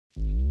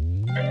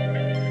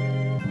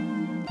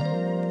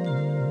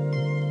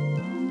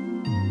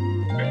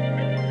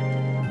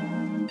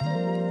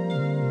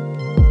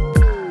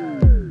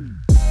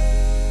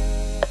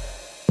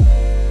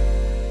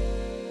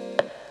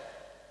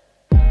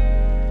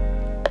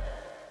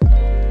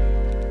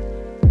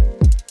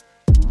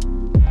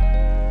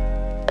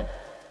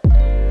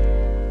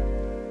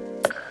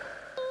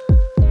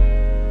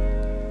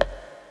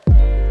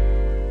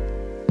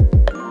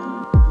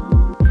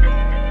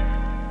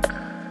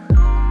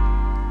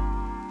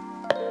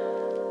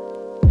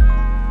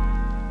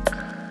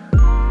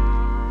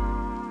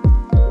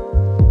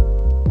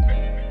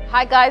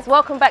Hi guys,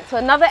 welcome back to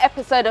another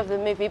episode of the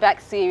Movie Back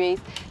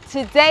series.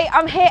 Today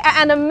I'm here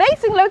at an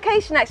amazing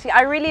location actually.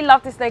 I really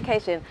love this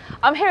location.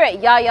 I'm here at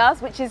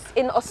Yaya's, which is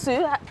in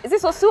Osu. Is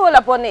this Osu or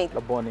Labone?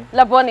 Labone.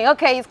 Labone,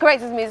 okay, he's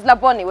corrected me, it's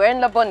Labone. We're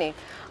in Labone.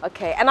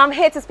 Okay, and I'm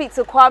here to speak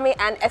to Kwame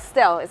and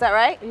Estelle, is that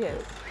right?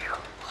 Yes.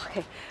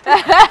 Okay.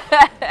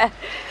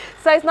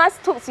 So it's nice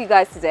to talk to you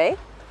guys today.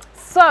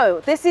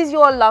 So this is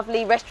your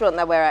lovely restaurant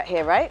that we're at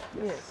here, right?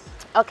 Yes.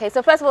 Okay,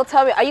 so first of all,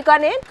 tell me, are you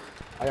Ghanaian?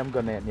 I am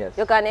Ghanaian, yes.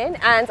 You're Ghanaian,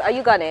 and are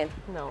you Ghanaian?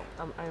 No,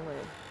 I'm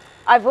Ivorian.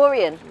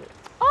 Ivorian? Yes.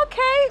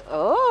 Okay.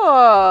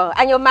 Oh,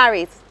 and you're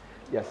married?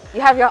 Yes.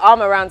 You have your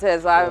arm around her,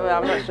 so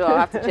I'm not sure. I'll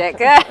have to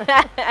check.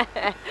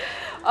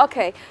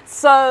 Okay.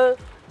 So,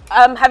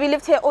 have you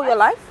lived here all your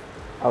life?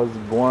 I was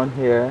born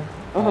here.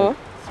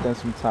 Spent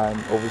some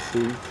time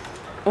overseas.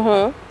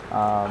 In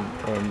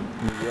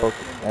New York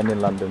and in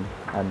London,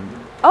 and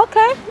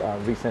okay.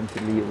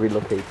 Recently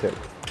relocated.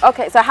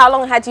 Okay. So, how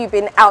long had you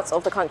been out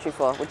of the country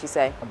for? Would you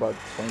say? About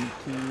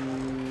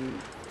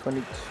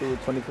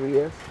 23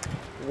 years.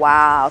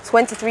 Wow,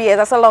 23 years.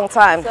 That's a long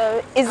time.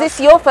 So, is this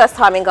your first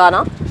time in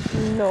Ghana?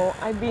 No,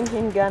 I've been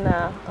in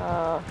Ghana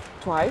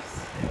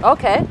twice.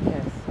 Okay.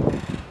 Yes.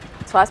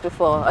 Twice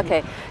before.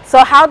 Okay.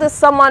 So how does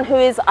someone who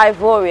is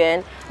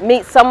Ivorian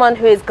meet someone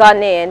who is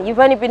Ghanaian? You've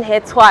only been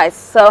here twice.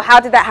 So how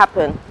did that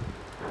happen?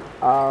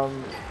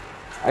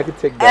 I could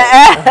take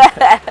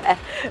that.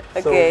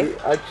 Okay. So we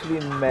actually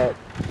met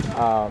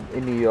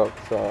in New York.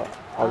 So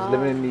I was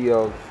living in New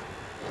York.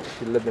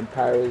 She lived in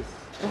Paris.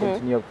 Came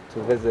to New York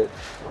to visit.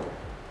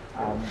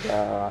 And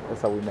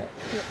that's how we met.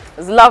 It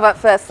was love at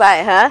first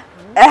sight, huh?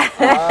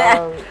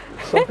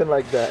 Something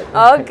like that.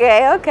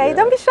 Okay, okay. Yeah.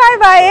 Don't be shy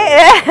about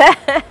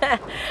it.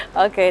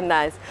 Okay,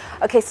 nice.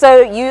 Okay,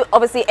 so you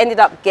obviously ended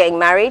up getting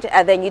married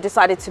and then you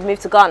decided to move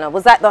to Ghana.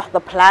 Was that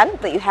the plan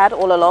that you had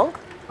all along?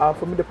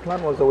 For me, the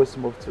plan was always to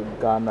move to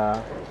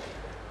Ghana.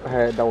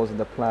 That wasn't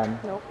the plan.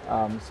 Nope.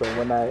 So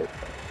when I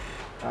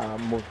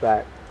moved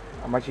back,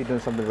 I'm actually doing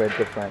something very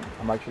different.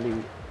 I'm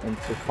actually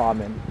into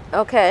farming.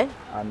 Okay.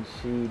 And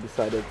she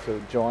decided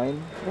to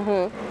join.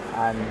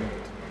 And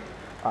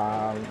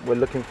we're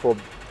looking for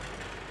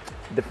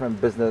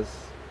different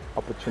business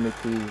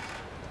opportunities.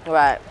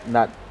 Right.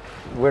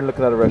 We're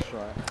looking at a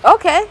restaurant.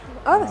 Okay.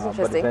 Oh, that's But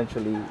interesting.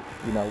 eventually,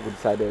 we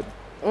decided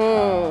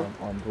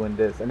on doing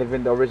this. And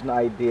even the original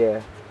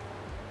idea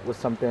was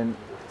something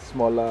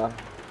smaller,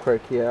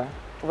 quirkier.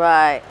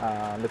 Right.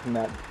 Looking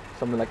at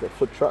something like a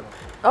food truck.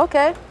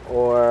 Okay.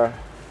 Or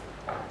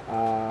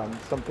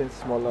something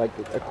small like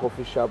a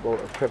coffee shop or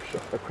a crepe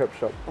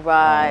shop.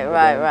 Right,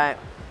 right.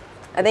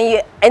 And then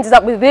you ended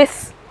up with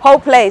this whole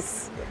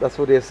place. That's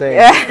what they're saying.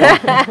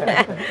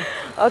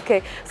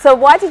 Okay, so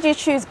why did you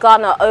choose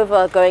Ghana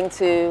over going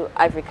to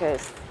Ivory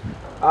Coast?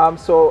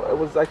 So it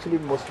was actually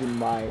mostly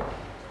my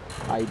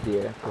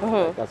idea.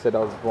 Like I said, I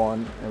was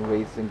born and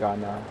raised in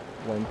Ghana.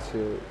 Went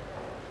to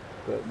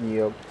New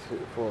York to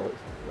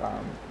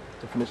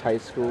finish high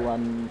school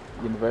and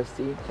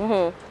university,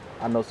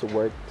 and also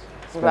worked.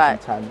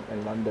 Spent some time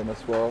in London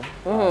as well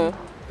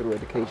through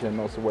education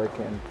and also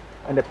working.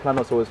 And the plan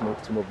was always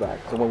to move back.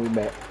 So when we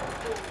met,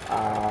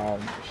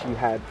 she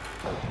had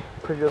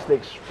previously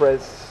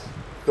expressed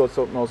thoughts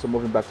of also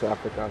moving back to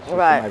Africa. She's from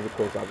Ivory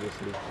Coast,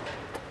 obviously.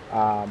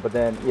 But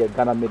then, yeah,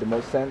 Ghana made the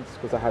most sense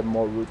because I had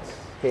more roots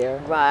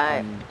here.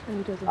 Right.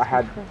 And he I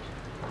had,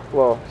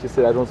 well, she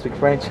said I don't speak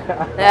French.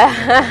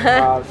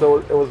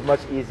 So it was much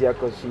easier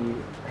because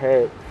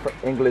her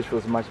English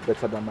was much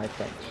better than my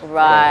French.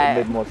 Right. So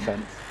it made more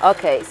sense.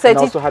 Okay. So and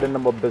I also had a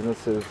number of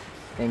businesses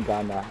in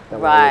Ghana that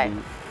were already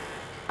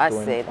I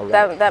see.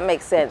 Right. That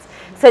makes sense.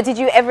 So did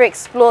you ever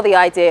explore the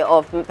idea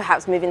of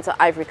perhaps moving to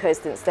Ivory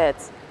Coast instead?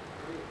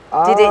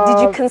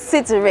 Did you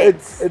consider it?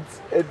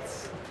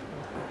 It's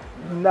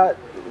not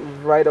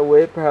right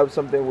away. Perhaps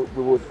something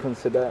we would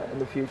consider in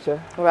the future.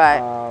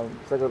 Right.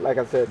 So like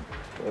I said,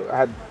 I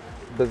had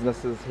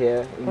businesses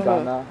here in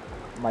Ghana.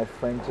 My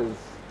French is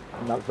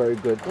not very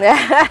good.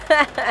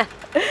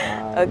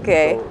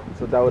 Okay.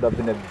 So that would have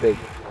been a big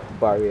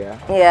barrier.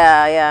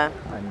 Yeah.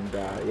 And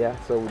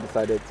so we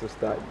decided to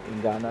start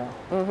in Ghana.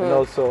 And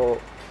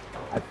also,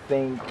 I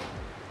think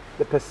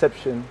the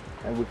perception,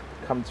 and we've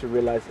come to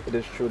realize it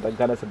is true, that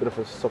Ghana is a bit of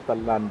a softer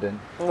landing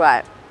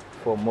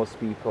for most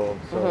people.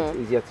 So it's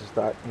easier to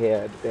start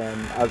here. Then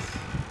as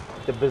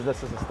the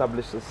business has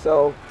established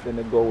itself, then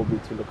the goal will be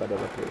to look at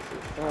other places.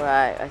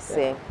 Right, I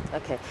see.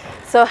 Okay.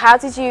 So how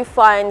did you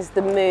find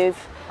the move,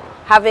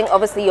 having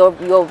obviously your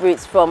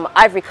roots from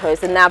Ivory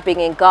Coast and now being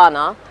in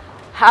Ghana?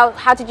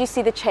 How did you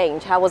see the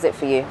change? How was it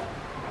for you?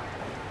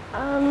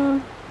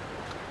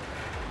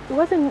 It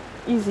wasn't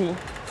easy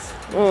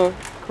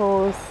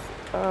because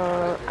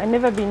I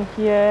never been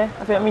here.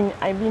 I mean,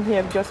 I've been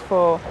here just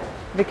for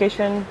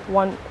vacation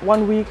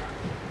one week,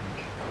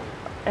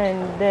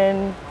 and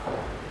then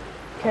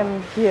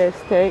came here,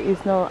 stay.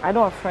 I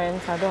don't have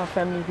friends, I don't have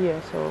family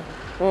here, so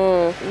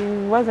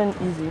it wasn't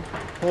easy.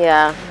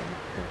 Yeah,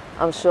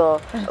 I'm sure.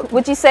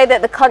 Would you say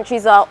that the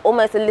countries are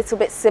almost a little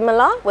bit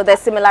similar? Were there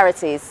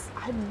similarities?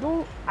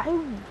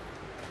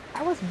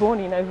 I was born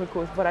in Ivory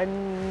Coast, but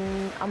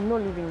I'm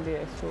not living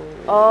there, so.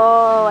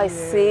 Oh, I yeah,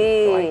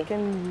 see. So I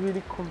can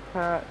really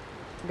compare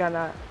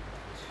Ghana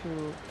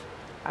to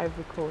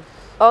Ivory Coast.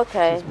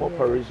 Okay. She's more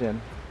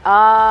Parisian.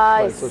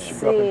 I So she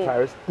grew up in see.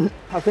 Paris.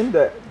 I think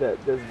that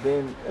there's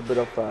been a bit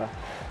of a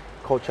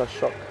culture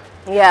shock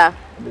Yeah.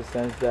 in the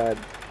sense that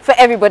For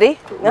everybody.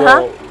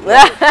 well,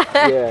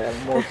 yeah,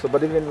 more so.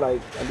 But even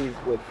like at least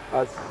with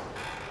us,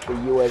 the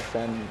US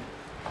and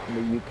in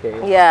the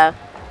UK, Yeah.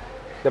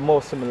 there are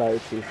more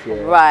similarities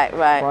here. Right.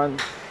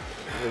 France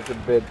is a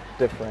bit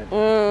different.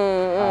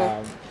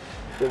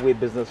 The way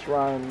business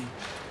run,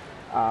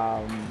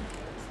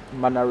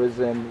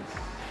 mannerisms,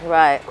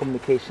 Right.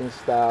 communication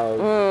styles,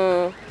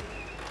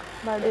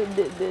 But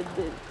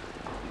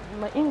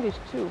my English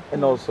too.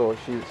 and also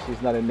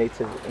she's not a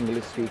native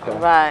English speaker.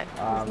 Right.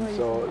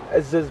 So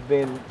it's just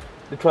been,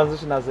 the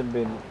transition hasn't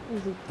been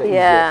the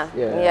Yeah,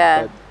 easiest.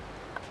 yeah. But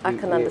I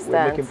can we're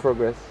understand. making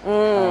progress.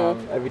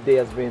 Every day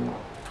has been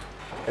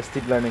a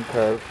steep learning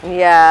curve.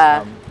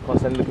 Yeah.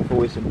 Constantly looking for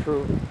ways to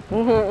improve.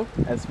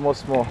 And small,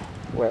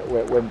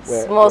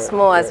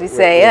 Small, as we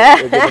say.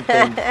 We're getting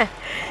things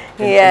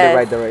in Yes. the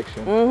right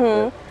direction.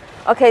 Yeah.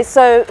 Okay,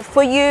 so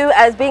for you,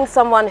 as being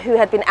someone who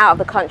had been out of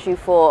the country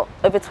for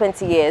over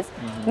 20 years,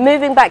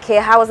 moving back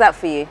here, how was that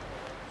for you?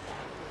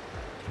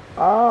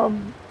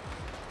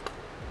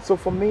 So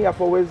for me, I've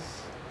always,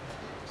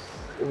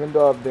 even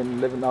though I've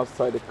been living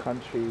outside the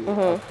country,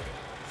 I've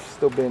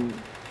still been,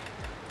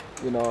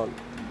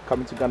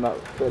 coming to Ghana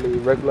fairly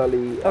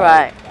regularly.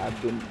 Right. I've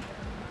been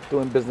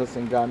doing business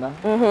in Ghana,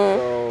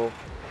 so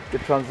the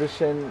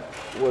transition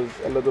was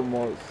a little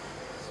more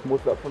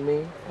smoother for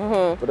me.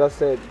 But that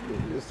said,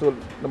 there's still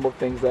a number of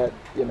things that,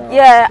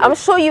 Yeah, I'm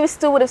sure you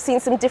still would have seen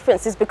some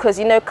differences because,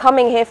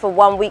 coming here for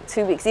 1 week,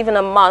 2 weeks, even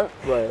a month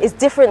Right. is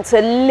different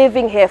to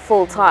living here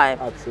full time.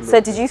 Absolutely. So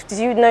did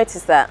you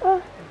notice that?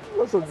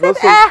 Lots of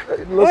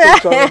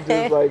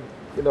challenges, like,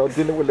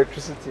 dealing with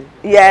electricity.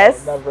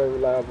 Yes. Not very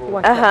reliable.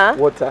 Water.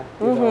 Water.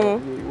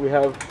 We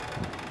have,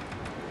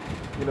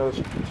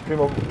 stream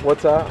of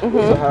water. We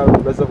also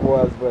have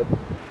reservoirs, but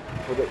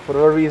for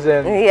no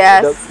reason,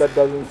 Yes. that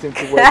doesn't seem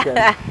to work.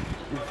 And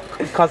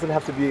you constantly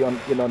have to be on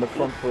the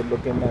front foot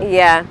looking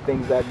at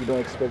things that you don't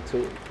expect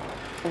to.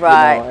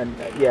 Right.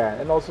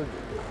 And also,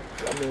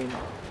 I mean,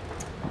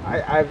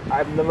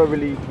 I've never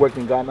really worked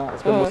in Ghana. I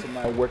spent most of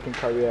my working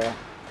career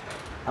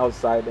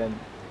outside, and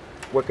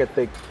work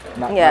ethic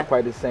not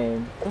quite the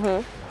same.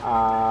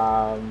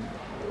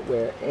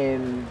 We're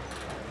in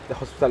the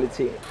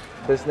hospitality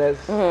business.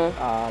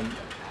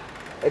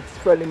 It's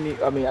fairly new.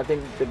 I mean, I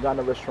think the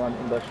Ghana restaurant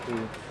industry,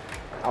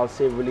 I would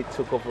say, really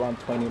took off around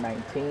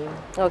 2019.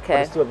 Okay. But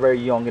it's still a very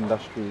young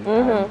industry,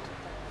 and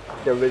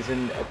there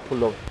isn't a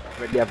pool of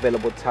readily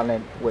available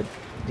talent with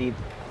deep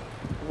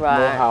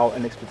know-how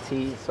and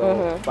expertise.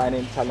 So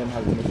finding talent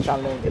has been a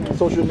challenge. It's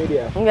social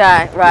media.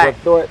 Right.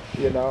 Thought,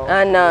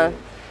 I know.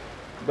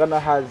 Ghana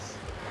has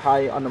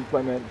high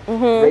unemployment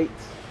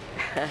rates.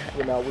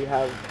 We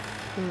have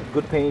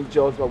good paying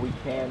jobs, but we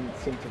can't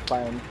seem to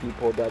find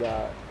people that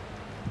are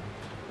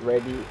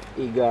ready,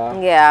 eager,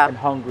 and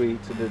hungry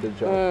to do the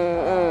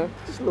job.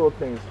 Just little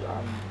things.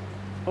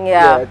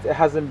 It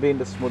hasn't been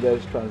the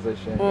smoothest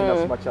transition, in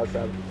as much as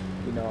I've,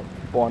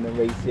 born and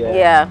raised here.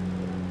 Yeah.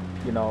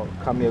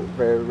 Come here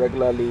very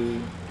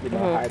regularly.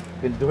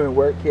 I've been doing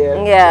work here.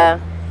 Yeah.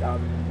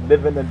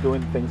 Living and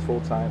doing things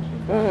full time.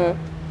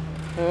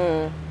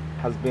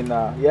 Has been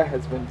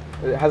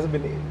it hasn't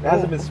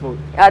been smooth.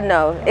 I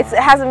know it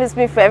hasn't been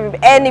smooth for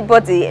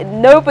anybody,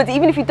 nobody.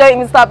 Even if you don't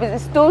even start,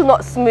 it's still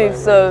not smooth.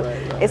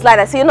 Right. It's like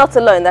that. So you're not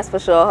alone, that's for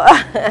sure.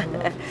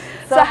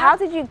 So how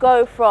did you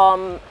go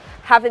from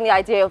having the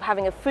idea of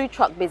having a food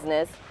truck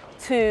business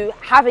to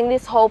having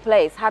this whole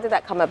place? How did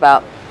that come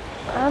about?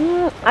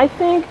 I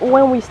think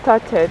when we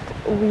started,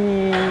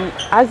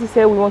 as you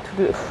said, we want to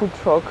do a food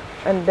truck,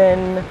 and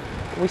then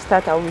we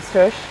start our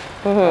research,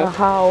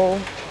 how,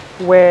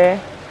 where,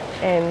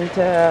 and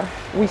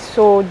we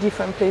saw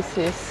different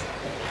places.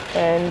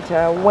 And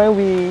when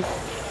we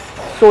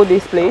saw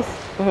this place,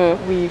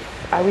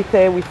 I would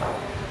say we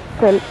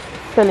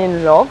fell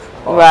in love.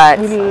 Right.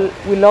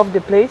 We love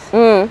the place,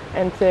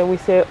 and we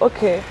say,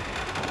 okay,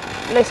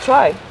 let's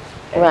try.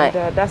 And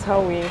that's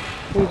how we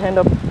end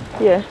up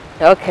here.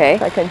 Okay.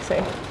 I can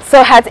say.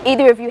 So had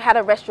either of you had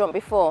a restaurant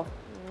before?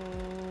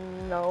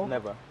 No.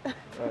 Never.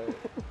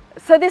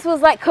 So this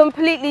was like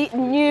completely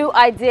new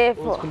idea It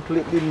was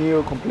completely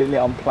new, completely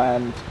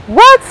unplanned.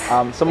 What?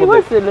 It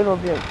was a little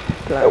bit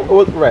planned. It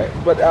was, right,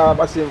 but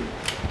I see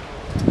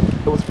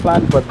it was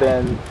planned, but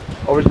then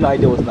original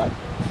idea was not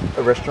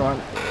a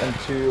restaurant, and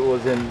two, it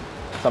wasn't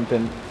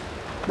something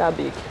that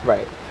big.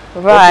 Right.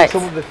 Right. Also,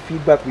 some of the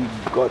feedback we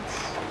got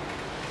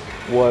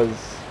was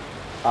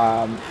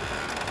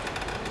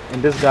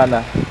in this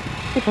Ghana,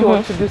 if you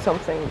want to do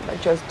something,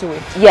 just do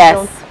it.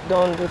 Yes.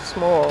 Don't do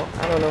small.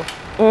 I don't know.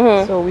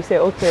 So we say,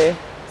 okay,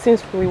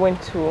 since we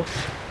went to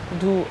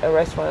do a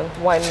restaurant,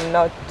 why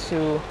not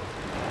to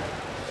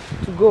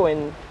go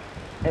and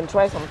and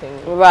try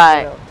something.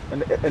 Right. You know.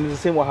 And it's the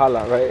same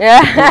wahala, right?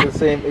 Yeah. It's the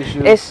same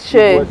issue. It's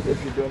true.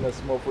 If you're doing a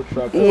small food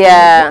truck.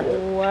 Yeah.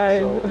 Why?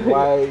 So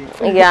why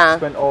Yeah.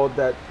 spend all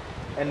that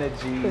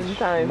energy,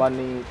 Time.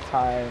 money,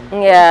 time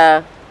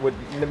Yeah. with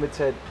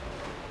limited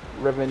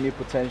revenue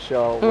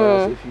potential?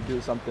 Whereas if you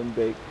do something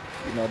big,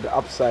 you know, the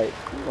upside.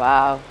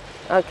 Wow.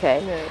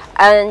 Okay. Yes.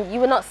 And you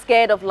were not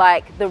scared of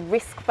like the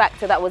risk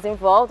factor that was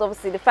involved?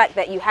 Obviously the fact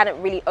that you hadn't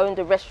really owned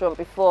a restaurant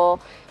before,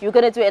 you were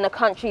going to do it in a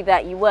country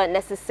that you weren't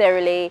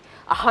necessarily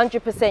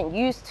 100%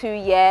 used to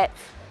yet.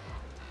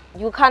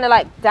 You were kind of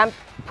like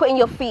putting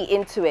your feet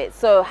into it.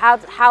 So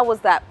how was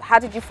that? How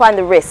did you find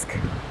the risk?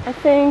 I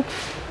think,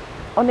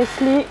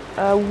 honestly,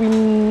 we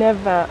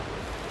never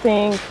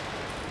think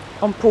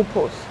on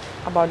purpose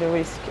about the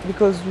risk,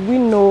 because we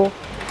know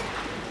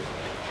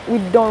we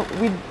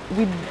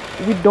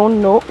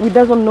don't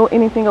know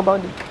anything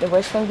about the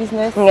restaurant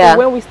business. Yeah. So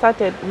when we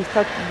started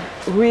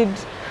read,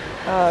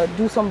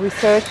 do some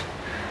research,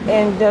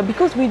 and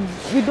because we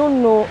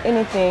don't know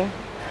anything,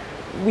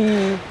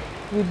 we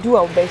do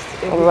our best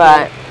every day.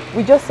 Right.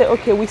 We just say,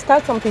 okay, we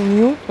start something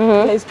new,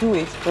 let's do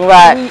it.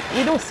 Right.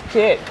 We don't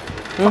scare.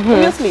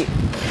 Obviously,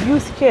 you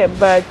scare,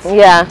 but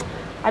Yeah.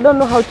 I don't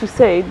know how to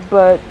say it,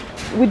 but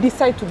we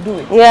decide to do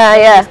it. Yeah,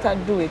 And yeah. We start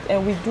do it,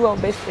 and we do our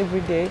best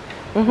every day.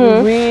 We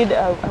read,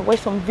 I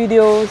watch some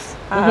videos.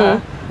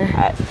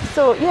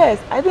 So yes,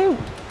 I think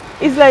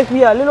it's like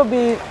we are a little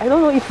bit, I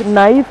don't know if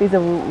naive is the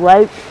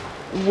right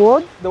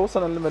word. There was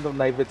an element of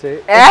naivety.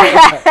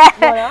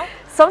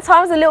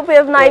 Sometimes a little bit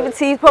of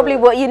naivety is probably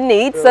what you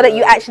need so that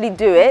you actually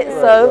do it.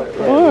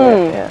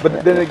 Yeah.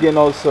 But then again,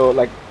 also,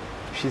 like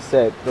she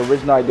said, the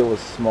original idea was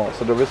small,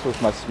 so the risk was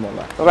much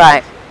smaller.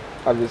 Right.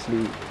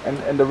 Obviously,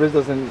 and the risk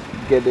doesn't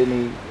get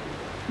any,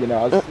 you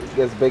know, as it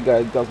gets bigger,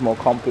 it gets more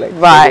complex.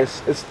 Right.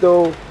 So it's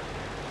still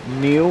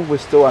new. We're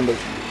still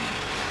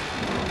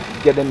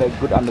getting a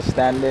good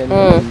understanding,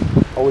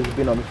 and always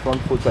been on the front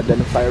foot to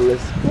identify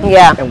risk.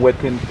 Yeah. And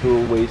working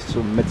through ways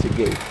to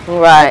mitigate. I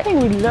Right.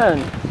 think we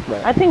learn.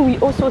 Right. I think we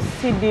also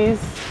see this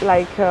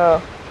like,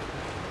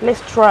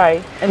 let's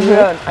try and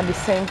learn at the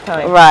same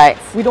time. Right.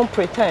 We don't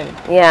pretend.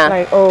 Yeah.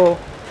 Like, oh,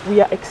 we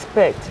are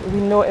expert. We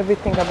know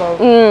everything about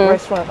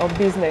restaurant or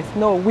business.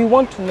 No, we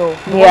want to know.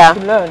 We Yeah.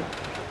 want to learn.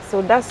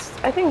 So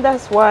I think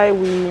that's why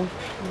we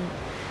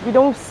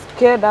don't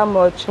scare that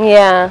much.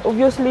 Yeah.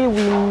 Obviously,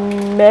 we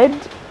made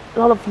a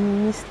lot of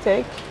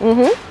mistakes, and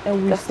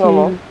we That's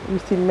normal.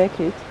 still make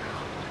it.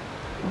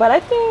 But I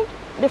think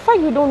the fact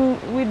we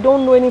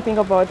don't know anything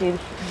about it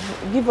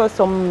give us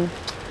some,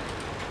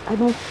 I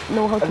don't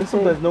know how I to think say.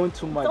 sometimes knowing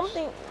too much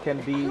Something- can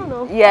be I don't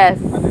know. Yes.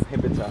 an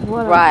inhibitor.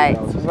 Right,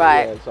 You know, so,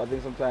 right. yeah, so I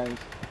think sometimes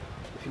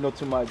if you know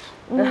too much,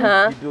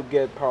 Uh-huh. you do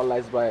get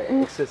paralyzed by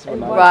excessive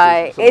analysis.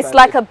 Right. It's Sometimes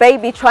like a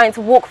baby trying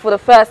to walk for the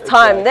first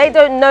time. Exactly. They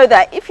don't know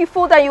that if you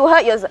fall down, you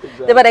hurt yourself.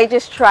 Exactly. But they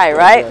just try,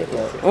 right?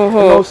 And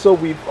also,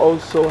 we've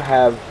also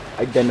have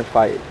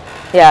identified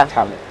Yeah.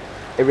 talent.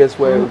 Areas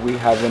where we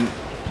haven't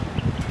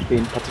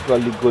been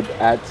particularly good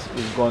at,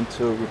 we've gone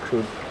to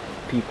recruit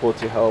people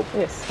to help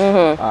Yes.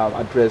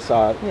 address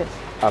our Yes.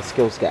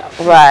 skills gap.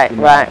 Right, you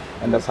know, right.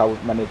 And that's how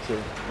we've managed to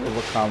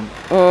overcome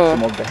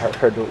some of the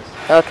hurdles.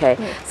 Okay.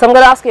 So I'm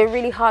going to ask you a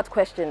really hard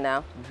question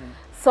now.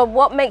 So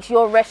what makes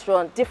your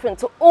restaurant different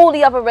to all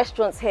the other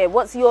restaurants here?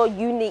 What's your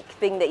unique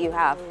thing that you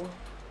have?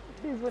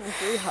 This one is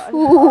very hard.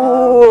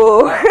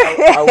 Ooh.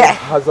 I would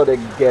hazard a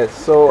guess.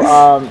 So,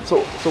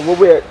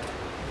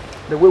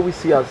 the way we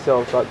see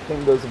ourselves, I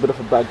think there's a bit of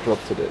a backdrop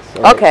to this.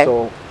 Right? Okay.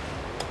 So,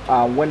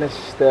 when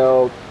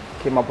Estelle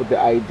came up with the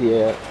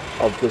idea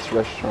of this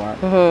restaurant,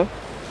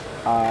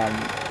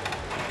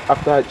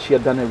 after she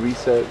had done her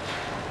research,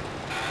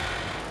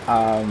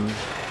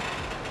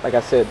 like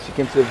I said, she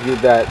came to the view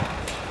that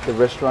the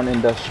restaurant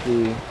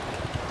industry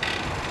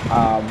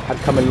had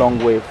come a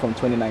long way from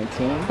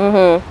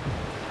 2019.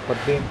 But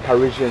being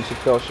Parisian, she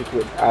felt she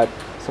could add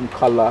some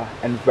color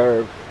and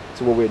verve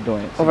to what we're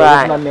doing. So the Right.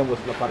 original name was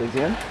La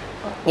Parisienne,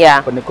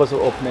 Yeah. but because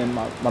of opening,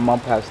 my mom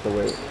passed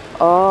away. So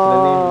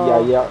Oh. the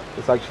name Yaya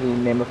is actually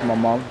the name of my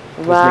mom.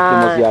 His Right.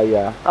 nickname was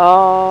Yaya.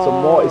 Oh. So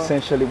more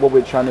essentially, what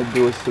we're trying to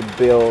do is to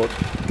build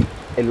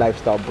a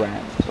lifestyle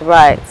brand.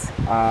 Right.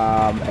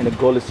 And the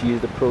goal is to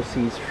use the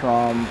proceeds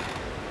from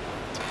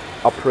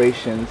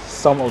operations,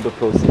 some of the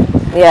proceeds.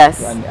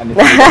 Yes. And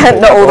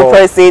Not all the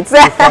proceeds.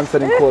 to fund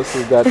certain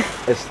courses that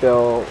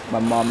Estelle, my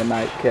mom, and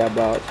I care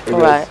about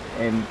areas Right.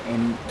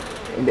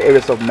 in the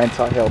areas of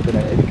mental health and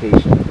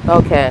education.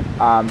 Okay.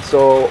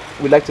 So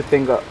we like to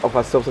think of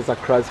ourselves as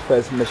Accra's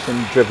first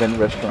mission-driven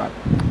restaurant.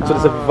 So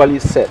there's a value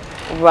set.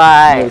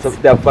 Right. You know, so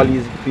there are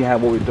values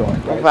behind what we're doing.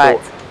 Right. Right.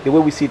 So the way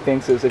we see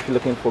things is, if you're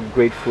looking for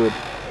great food,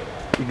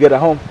 you get at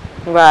home.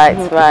 Right.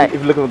 Right. If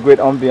you're looking for great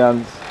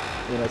ambience,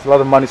 you know, it's a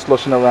lot of money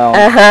sloshing around.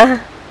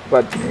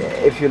 But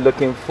if you're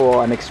looking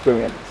for an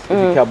experience, if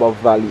you care about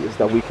values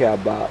that we care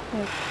about,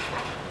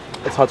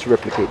 it's hard to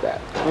replicate that.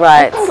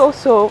 Right. I think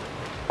also,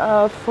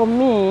 for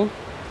me,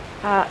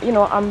 you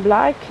know, I'm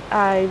black.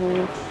 I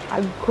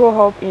grew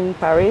up in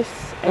Paris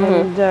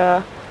and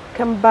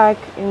come back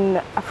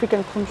in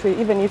African country,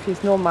 even if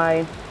it's not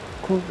my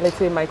let's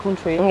say my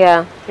country,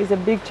 Yeah. is a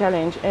big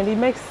challenge, and it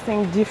makes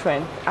things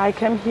different. I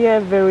came here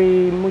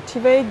very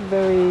motivated,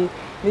 very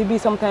maybe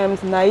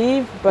sometimes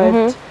naive,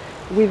 but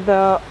with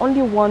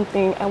only one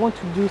thing: I want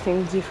to do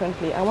things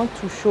differently. I want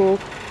to show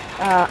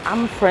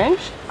I'm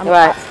French.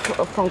 I'm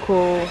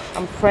Franco.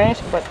 I'm French,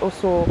 but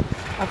also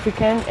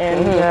African,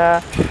 and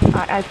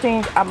I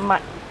think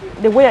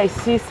the way I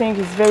see things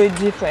is very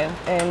different,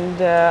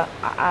 and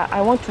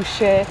I want to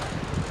share.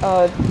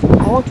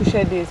 I want to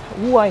share this,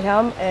 who I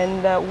am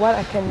and what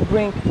I can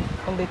bring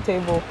on the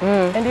table.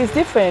 And it's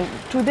different.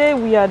 Today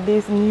we are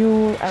this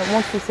new, I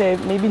want to say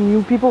maybe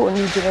new people, a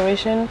new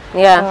generation.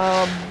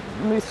 Yeah.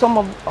 Some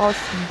of us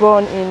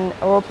born in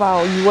Europe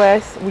or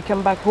US, we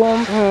come back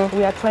home.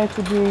 We are trying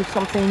to do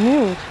something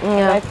new.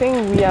 And I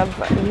think we have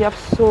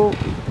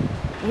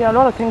a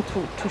lot of things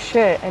to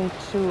share and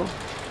to,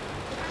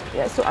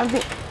 so I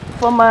think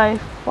for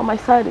my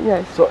side,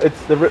 yes. So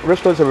it's the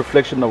restaurant is a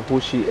reflection of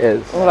who she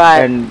is, right?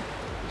 And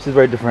she's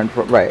very different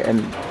from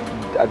and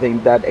I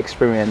think that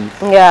experience,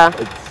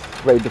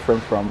 it's very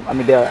different from. I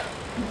mean, there are,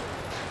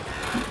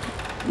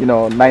 you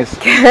know, nice.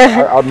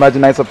 I would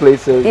imagine nicer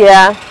places.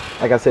 Yeah.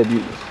 Like I said,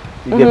 you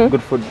get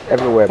good food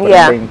everywhere, but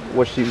I think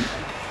what she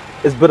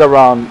is built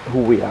around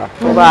who we are.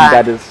 And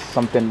that is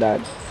something that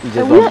you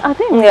just I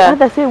think,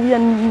 as I say, we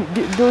are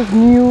those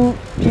new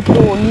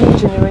people, new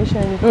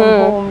generation from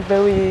home.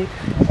 Very,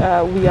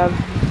 we are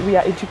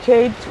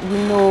educated. We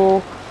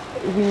know,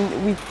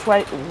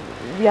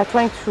 we are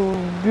trying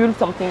to build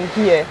something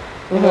here.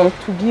 You know,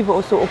 to give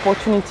also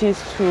opportunities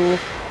to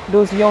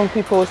those young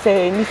people.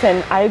 Say,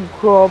 listen, I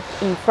grew up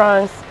in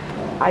France.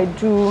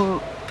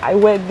 I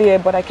work there,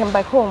 but I came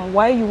back home.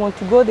 Why you want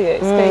to go there?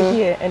 Stay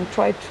here and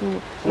try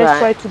to let's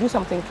try to do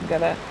something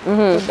together.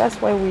 So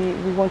that's why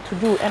we want to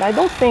do. And I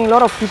don't think a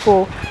lot of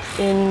people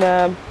in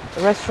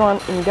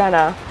restaurant in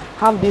Ghana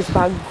have this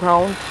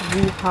background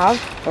we have.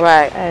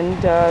 Right.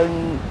 And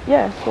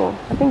so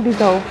I think these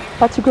are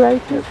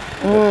particularities.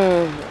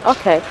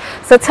 Okay.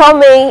 So tell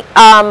me,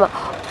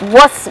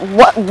 what's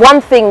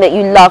one thing that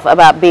you love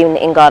about being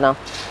in Ghana?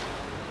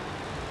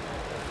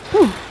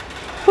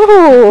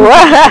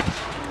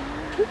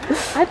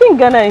 I think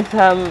Ghana is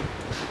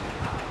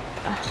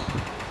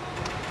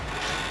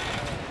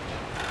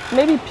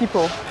maybe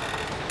people,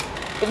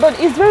 but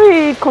it's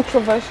very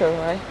controversial,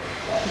 right?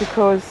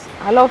 Because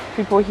I love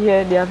people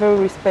here. They are very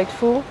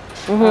respectful.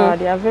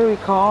 They are very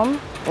calm.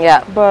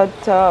 Yeah. But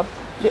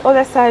the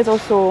other side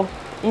also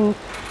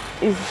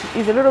is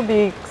a little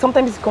bit,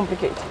 sometimes it's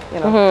complicated, you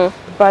know.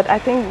 But I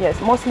think yes,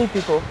 mostly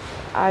people.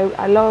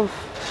 I love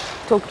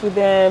talk to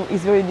them.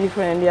 It's very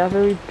different. They are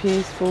very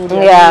peaceful.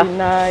 They are very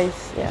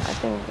nice. Yeah, I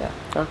think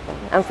Okay.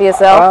 And for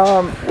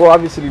yourself? Well,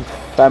 obviously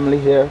family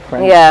here,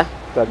 friends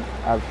that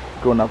I've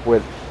grown up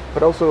with,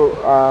 but also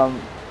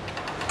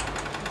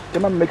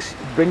Ghana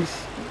brings.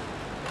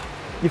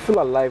 You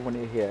feel alive when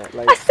you're here.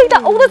 Like, I say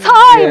that all the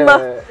time.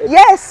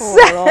 Yes.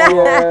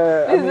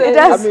 It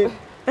does. I mean,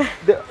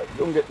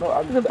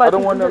 I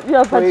don't want to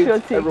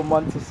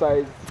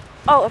romanticize.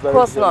 Oh, of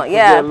course not.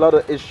 There are a lot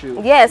of issues.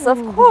 Yes, of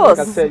course.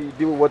 Like I said, you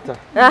deal with water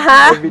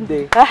every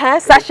day.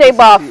 Sachet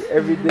bath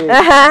every day.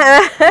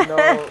 You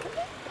know,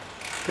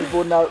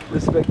 people not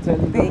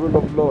respecting the rule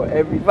of law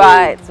every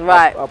day.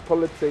 Right. Our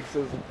politics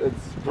is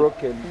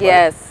broken.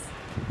 Yes.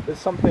 There's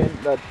something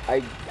that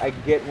I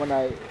get when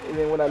I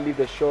leave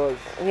the shores.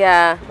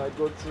 Yeah. When I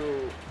go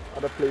to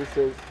other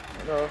places,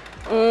 you know,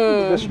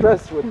 the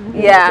stress with.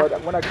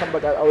 But when I come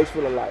back, I always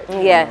feel alive.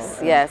 Yes.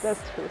 Yes.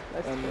 That's true.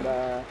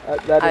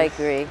 I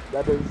agree.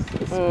 That is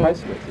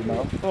priceless, you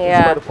know. Yeah.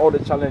 In spite of all the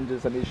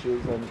challenges and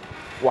issues and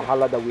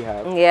wahala that we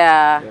have.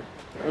 Yeah.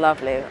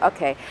 Lovely.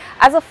 Okay.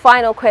 As a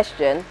final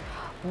question,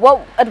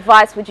 what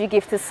advice would you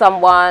give to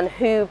someone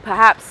who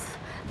perhaps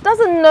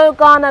doesn't know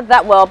Ghana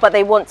that well, but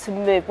they want to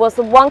move? What's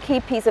the one key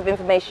piece of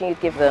information you'd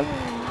give them?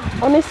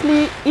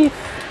 Honestly, if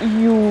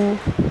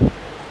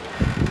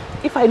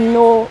I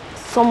know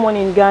someone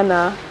in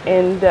Ghana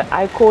and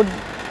I called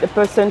the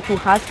person to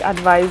ask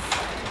advice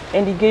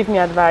and he gave me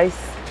advice,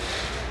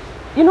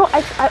 you know,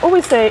 I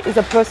always say it's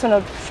a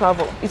personal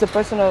travel, it's a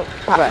personal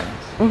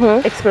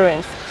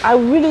experience. I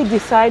really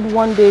decide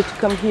one day to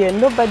come here.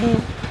 Nobody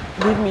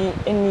give me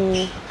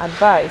any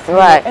advice.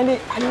 Right. And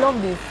I love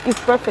this. It's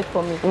perfect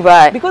for me.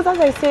 Right. Because as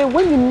I say,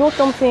 when you know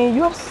something,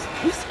 you're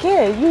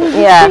scared. You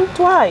think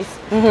twice.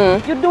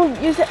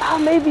 You say,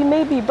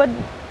 maybe. But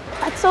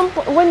at some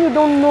point, when you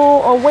don't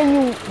know or when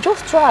you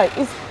just try,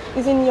 it's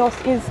in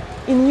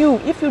you.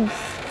 If you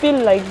feel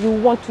like you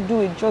want to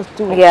do it, just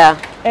do it. Yeah.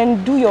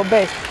 And do your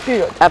best,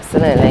 period.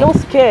 Absolutely. Don't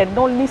scare.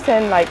 Don't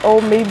listen like,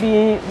 oh,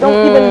 maybe.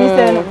 Don't even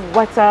listen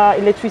water,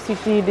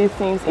 electricity, these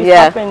things. It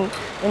happened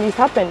and it's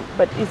happened.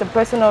 But it's a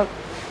personal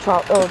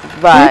trial.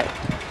 Right.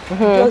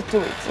 Just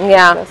do it.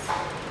 Yeah.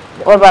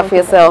 What about for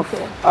yourself?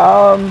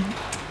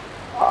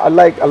 I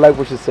like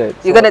what you said.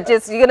 You're gonna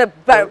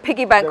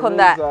piggyback on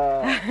that.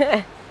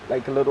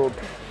 Like a little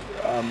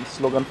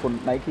slogan for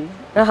Nike.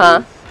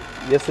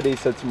 Yesterday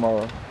said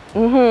tomorrow.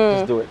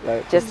 Just do it.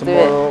 Like, just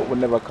tomorrow will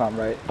never come,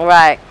 right?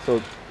 Right.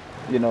 So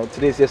you know,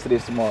 today's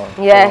yesterday's tomorrow.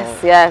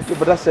 Yes, so, yes. Yeah,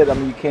 but that said, I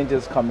mean, you can't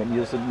just come in.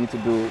 You also need to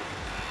do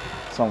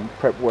some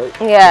prep work.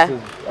 Yeah.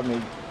 I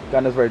mean,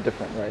 Ghana's very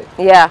different, right?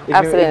 Yeah,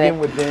 absolutely. Even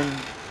within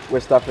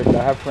West Africa,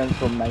 I have friends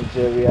from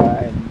Nigeria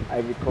and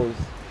Ivory Coast,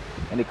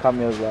 and they come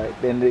here like,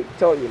 then they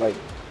tell you like,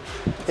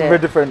 it's very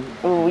different.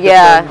 Ooh,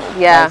 yeah,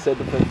 mindset,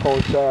 different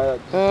culture.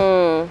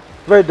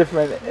 Very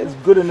different. It's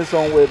good in its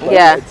own way, but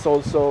it's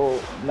also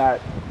not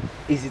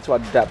easy to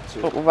adapt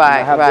to. Right,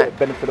 I have the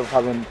benefit of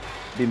having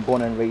been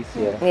born and raised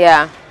here.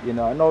 Yeah. You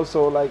know, and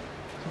also like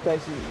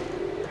sometimes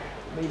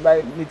you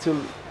might need to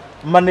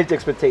manage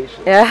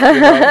expectations.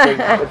 Yeah. You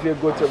know, if you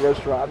go to a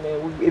restaurant, I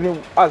mean,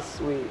 even us,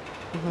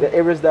 the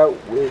areas that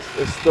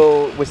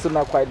we're still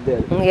not quite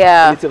there.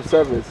 Yeah. Quality of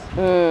service.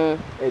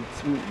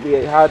 We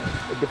had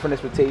a different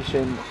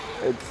expectation.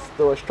 It's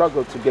still a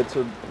struggle to get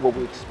to what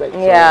we expect.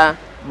 Yeah.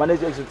 So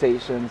manage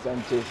expectations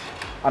and just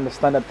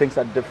understand that things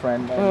are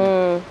different.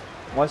 And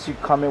once you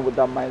come in with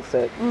that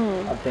mindset,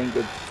 I think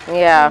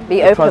it's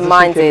be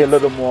open-minded. A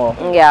little more.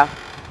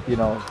 You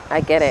know,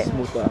 I get it.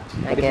 Smoother.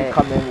 I but get if you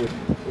come in with,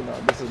 you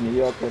know, this is New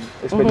York, and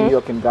especially New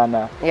York and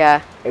Ghana,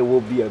 it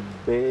will be a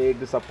big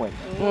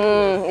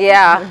disappointment.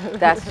 Yeah,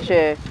 that's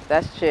true.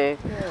 That's true.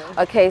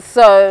 Yeah. Okay,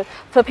 so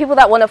for people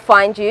that want to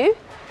find you,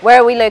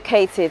 where are we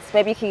located?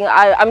 Maybe you can.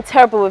 I'm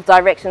terrible with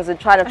directions and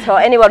trying to tell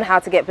anyone how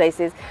to get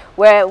places.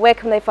 Where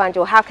can they find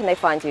you? Or how can they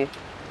find you?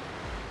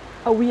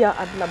 We are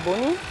at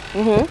Laboni,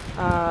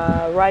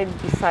 right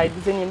beside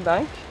Zenith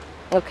Bank.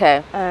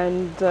 Okay.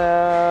 And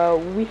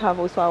we have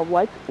also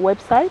our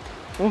website.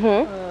 You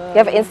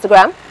have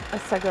Instagram?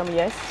 Instagram,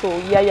 yes. So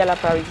Yaya La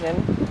Parisienne.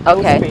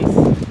 Okay. No space.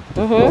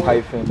 No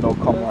hyphen, no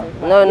comma.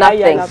 No,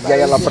 nothing.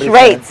 Yaya La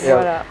Straight.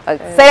 Yeah.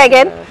 Okay. Say that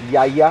again.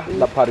 Yaya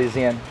La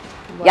Parisienne.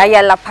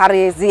 Yaya La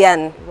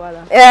Parisienne.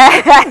 Voilà.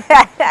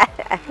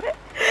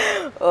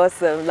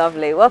 Awesome,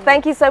 lovely. Well,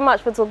 thank you so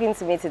much for talking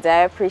to me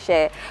today. I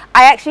appreciate it.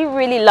 I actually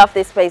really love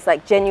this space,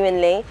 like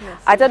genuinely.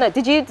 Yes. I don't know,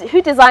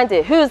 who designed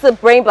it? Who's the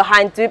brain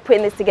behind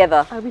putting this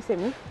together? I will say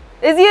me.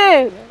 It's you?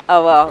 Yeah.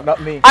 Oh, well.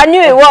 Not me. I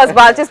knew it was, but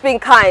I was just being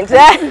kind.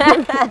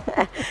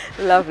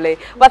 Lovely.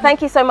 Well,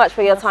 thank you so much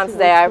for your time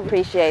today. I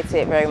appreciate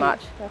it very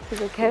much.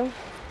 Okay.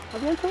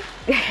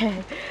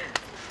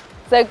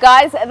 So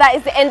guys, that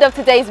is the end of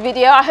today's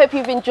video. I hope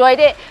you've enjoyed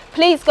it.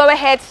 Please go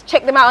ahead,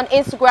 check them out on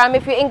Instagram.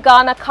 If you're in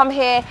Ghana, come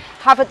here,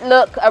 have a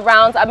look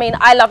around. I mean,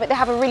 I love it. They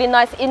have a really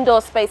nice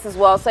indoor space as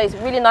well, so it's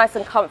really nice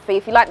and comfy.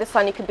 If you like the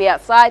sun, you can be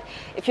outside.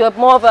 If you're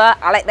more of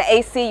I like the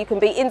AC, you can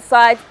be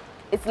inside.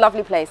 It's a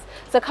lovely place.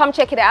 So come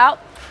check it out.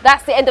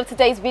 That's the end of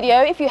today's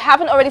video. If you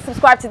haven't already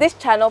subscribed to this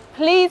channel,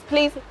 please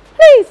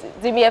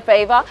do me a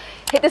favor,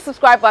 hit the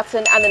subscribe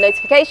button and the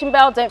notification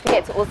bell. Don't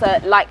forget to also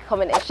like,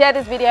 comment and share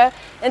this video.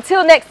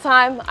 Until next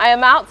time, I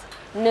am out.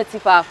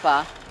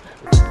 Nutitfafa.